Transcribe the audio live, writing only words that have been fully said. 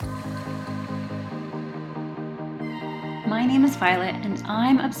My name is Violet, and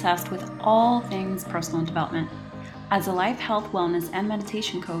I'm obsessed with all things personal development. As a life, health, wellness, and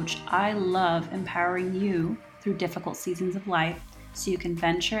meditation coach, I love empowering you through difficult seasons of life so you can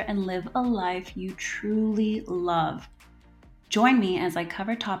venture and live a life you truly love. Join me as I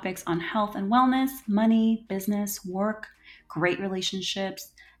cover topics on health and wellness, money, business, work, great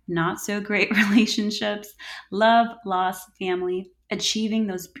relationships, not so great relationships, love, loss, family, achieving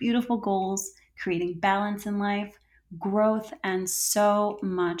those beautiful goals, creating balance in life, growth, and so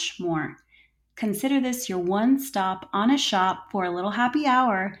much more. Consider this your one stop honest shop for a little happy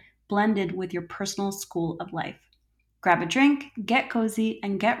hour blended with your personal school of life. Grab a drink, get cozy,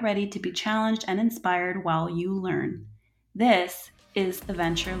 and get ready to be challenged and inspired while you learn. This is the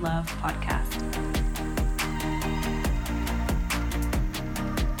Venture Love Podcast.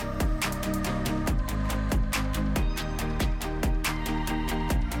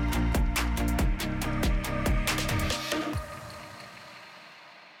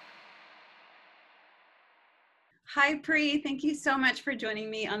 Hi, Pri. Thank you so much for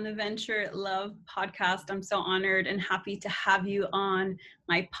joining me on the Venture Love Podcast. I'm so honored and happy to have you on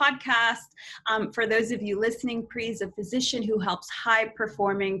my podcast. For those of you listening, Pri is a physician who helps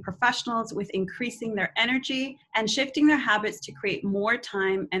high-performing professionals with increasing their energy and shifting their habits to create more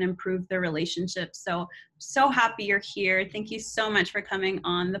time and improve their relationships. So happy you're here. Thank you so much for coming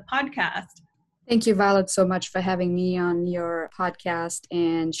on the podcast. Thank you, Violet, so much for having me on your podcast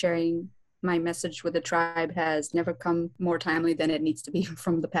and sharing my message with the tribe has never come more timely than it needs to be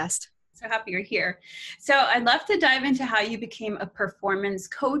from the past. So happy you're here. So I'd love to dive into how you became a performance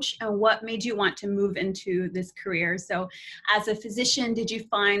coach and what made you want to move into this career. So as a physician, did you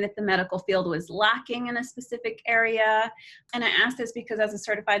find that the medical field was lacking in a specific area? And I ask this because as a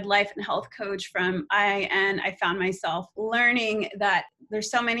certified life and health coach from IIN, I found myself learning that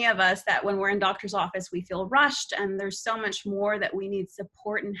there's so many of us that when we're in doctor's office, we feel rushed and there's so much more that we need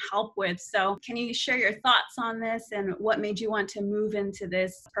support and help with. So can you share your thoughts on this and what made you want to move into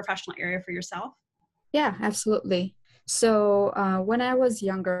this professional area for yourself? Yeah, absolutely. So when I was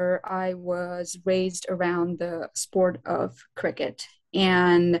younger, I was raised around the sport of cricket.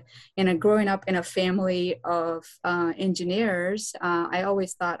 And growing up in a family of engineers, I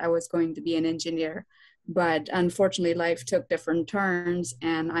always thought I was going to be an engineer. But unfortunately, life took different turns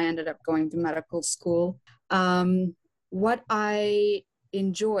and I ended up going to medical school. What I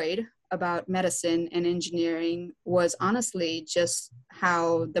enjoyed about medicine and engineering was honestly just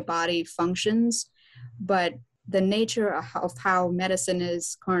how the body functions, but the nature of how medicine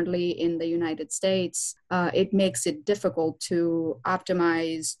is currently in the United States, it makes it difficult to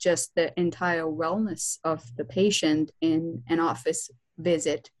optimize just the entire wellness of the patient in an office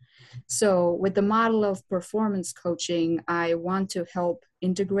visit. So with the model of performance coaching, I want to help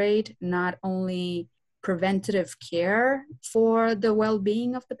integrate not only preventative care for the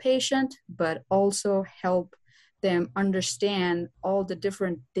well-being of the patient, but also help them understand all the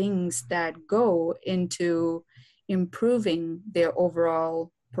different things that go into improving their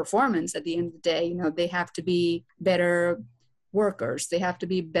overall performance at the end of the day. You know, they have to be better workers, they have to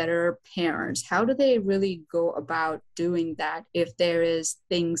be better parents. How do they really go about doing that if there is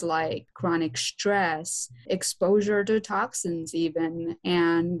things like chronic stress, exposure to toxins even,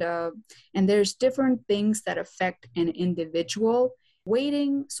 and there's different things that affect an individual.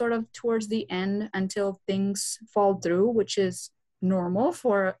 Waiting sort of towards the end until things fall through, which is normal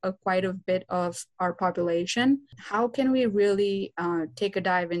for quite a bit of our population. How can we really take a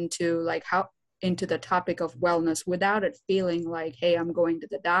dive into the topic of wellness without it feeling like, hey, I'm going to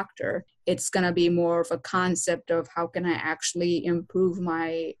the doctor? It's going to be more of a concept of how can I actually improve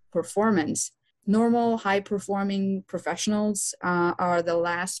my performance. Normal, high-performing professionals are the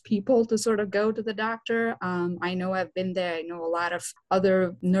last people to sort of go to the doctor. I know I've been there. I know a lot of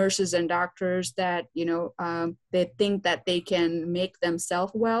other nurses and doctors that, they think that they can make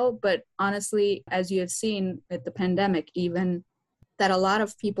themselves well. But honestly, as you have seen with the pandemic, even that a lot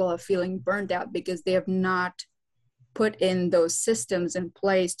of people are feeling burned out because they have not put in those systems in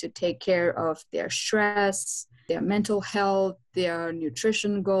place to take care of their stress, their mental health, their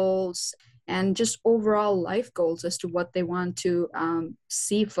nutrition goals, and just overall life goals as to what they want to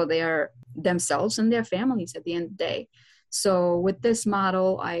see for themselves and their families at the end of the day. So with this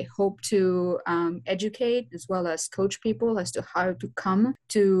model, I hope to educate as well as coach people as to how to come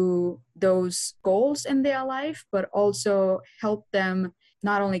to those goals in their life, but also help them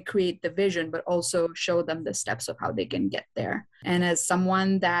not only create the vision, but also show them the steps of how they can get there. And as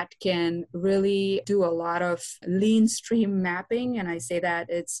someone that can really do a lot of lean stream mapping, and I say that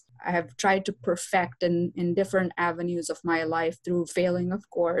I have tried to perfect in different avenues of my life through failing, of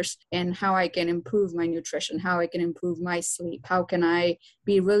course, and how I can improve my nutrition, how I can improve my sleep, how can I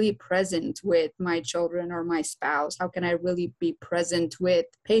be really present with my children or my spouse, how can I really be present with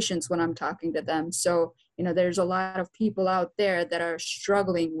patients when I'm talking to them. So there's a lot of people out there that are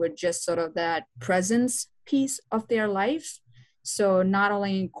struggling with just sort of that presence piece of their life. So not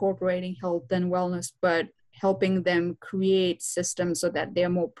only incorporating health and wellness, but helping them create systems so that they're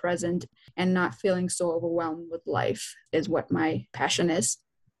more present and not feeling so overwhelmed with life is what my passion is.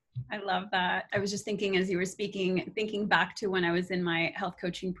 I love that. I was just thinking as you were speaking, thinking back to when I was in my health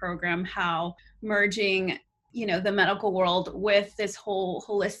coaching program, how merging the medical world with this whole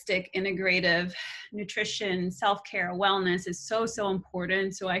holistic, integrative nutrition, self-care, wellness is so, so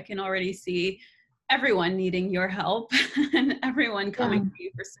important. So I can already see everyone needing your help and everyone coming to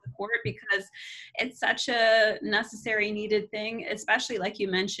you for support, because it's such a necessary, needed thing, especially like you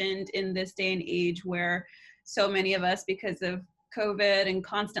mentioned in this day and age where so many of us, because of COVID and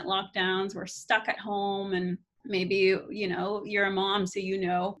constant lockdowns, we're stuck at home, and maybe, you're a mom, so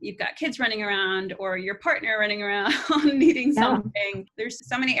you've got kids running around or your partner running around needing something. There's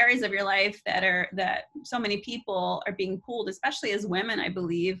so many areas of your life that so many people are being pulled, especially as women, I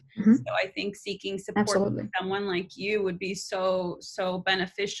believe. Mm-hmm. So I think seeking support from someone like you would be so, so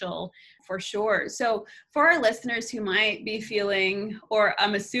beneficial for sure. So for our listeners who might be feeling, or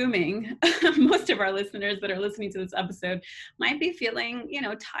I'm assuming most of our listeners that are listening to this episode might be feeling,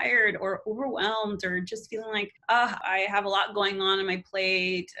 tired or overwhelmed, or just feeling like, I have a lot going on my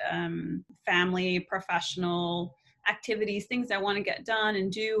plate, family, professional activities, things I want to get done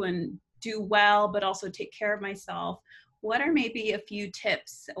and do well, but also take care of myself. What are maybe a few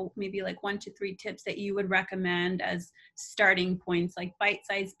tips, maybe like 1 to 3 tips that you would recommend as starting points, like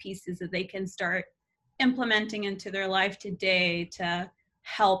bite-sized pieces that they can start implementing into their life today to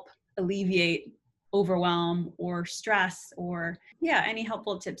help alleviate overwhelm or stress, or any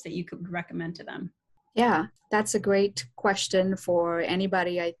helpful tips that you could recommend to them? Yeah, that's a great question for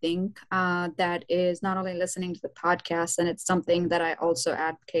anybody, I think, that is not only listening to the podcast, and it's something that I also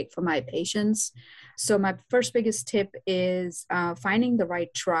advocate for my patients. So my first biggest tip is finding the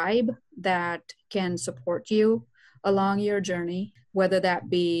right tribe that can support you along your journey, whether that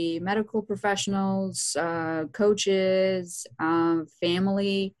be medical professionals, coaches,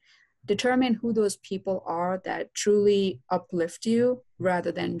 family. Determine who those people are that truly uplift you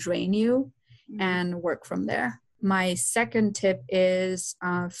rather than drain you, and work from there. My second tip is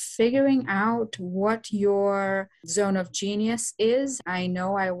figuring out what your zone of genius is. I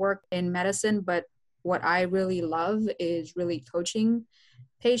know I work in medicine, but what I really love is really coaching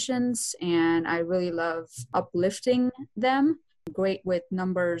patients, and I really love uplifting them. Great with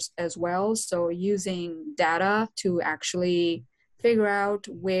numbers as well. So using data to actually figure out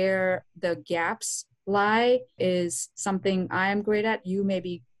where the gaps lie is something I am great at. You may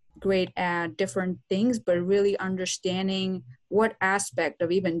be great at different things, but really understanding what aspect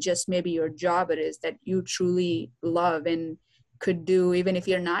of even just maybe your job it is that you truly love and could do even if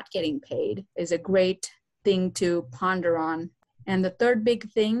you're not getting paid is a great thing to ponder on. And the third big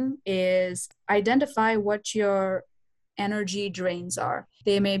thing is identify what your energy drains are.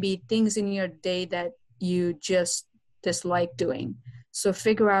 There may be things in your day that you just dislike doing. So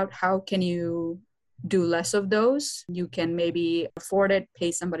figure out how can you do less of those. You can maybe afford it,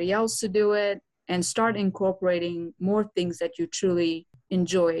 pay somebody else to do it, and start incorporating more things that you truly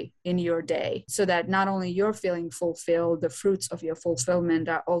enjoy in your day, so that not only you're feeling fulfilled, the fruits of your fulfillment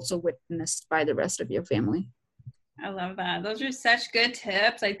are also witnessed by the rest of your family. I love that. Those are such good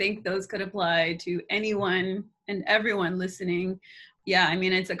tips. I think those could apply to anyone and everyone listening. Yeah, I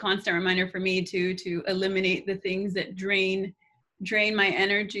mean, it's a constant reminder for me to eliminate the things that drain my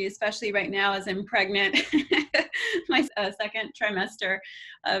energy, especially right now as I'm pregnant, my second trimester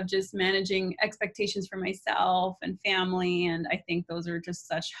of just managing expectations for myself and family. And I think those are just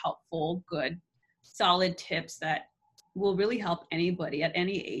such helpful, good, solid tips that will really help anybody at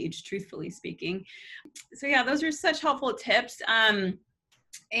any age, truthfully speaking. So yeah, those are such helpful tips.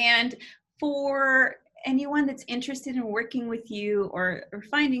 And for anyone that's interested in working with you or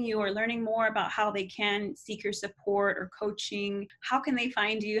finding you or learning more about how they can seek your support or coaching, how can they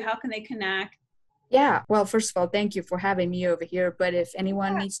find you? How can they connect? Yeah, well, first of all, thank you for having me over here. But if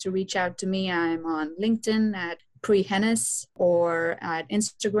anyone needs to reach out to me, I'm on LinkedIn at Hennis or at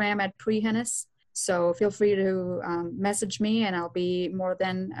Instagram at Hennis. So feel free to message me, and I'll be more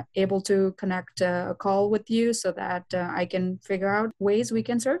than able to connect a call with you so that I can figure out ways we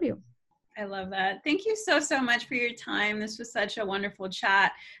can serve you. I love that. Thank you so, so much for your time. This was such a wonderful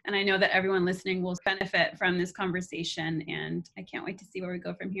chat. And I know that everyone listening will benefit from this conversation. And I can't wait to see where we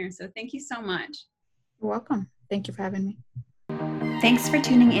go from here. So thank you so much. You're welcome. Thank you for having me. Thanks for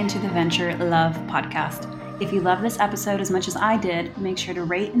tuning into the Venture Love podcast. If you love this episode as much as I did, make sure to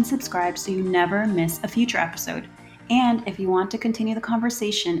rate and subscribe so you never miss a future episode. And if you want to continue the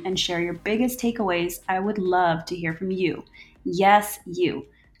conversation and share your biggest takeaways, I would love to hear from you. Yes, you.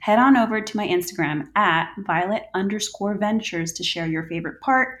 Head on over to my Instagram at Violet_Ventures to share your favorite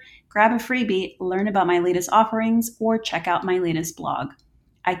part, grab a freebie, learn about my latest offerings, or check out my latest blog.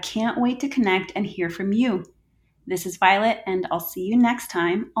 I can't wait to connect and hear from you. This is Violet, and I'll see you next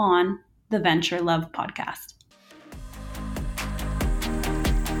time on the Venture Love Podcast.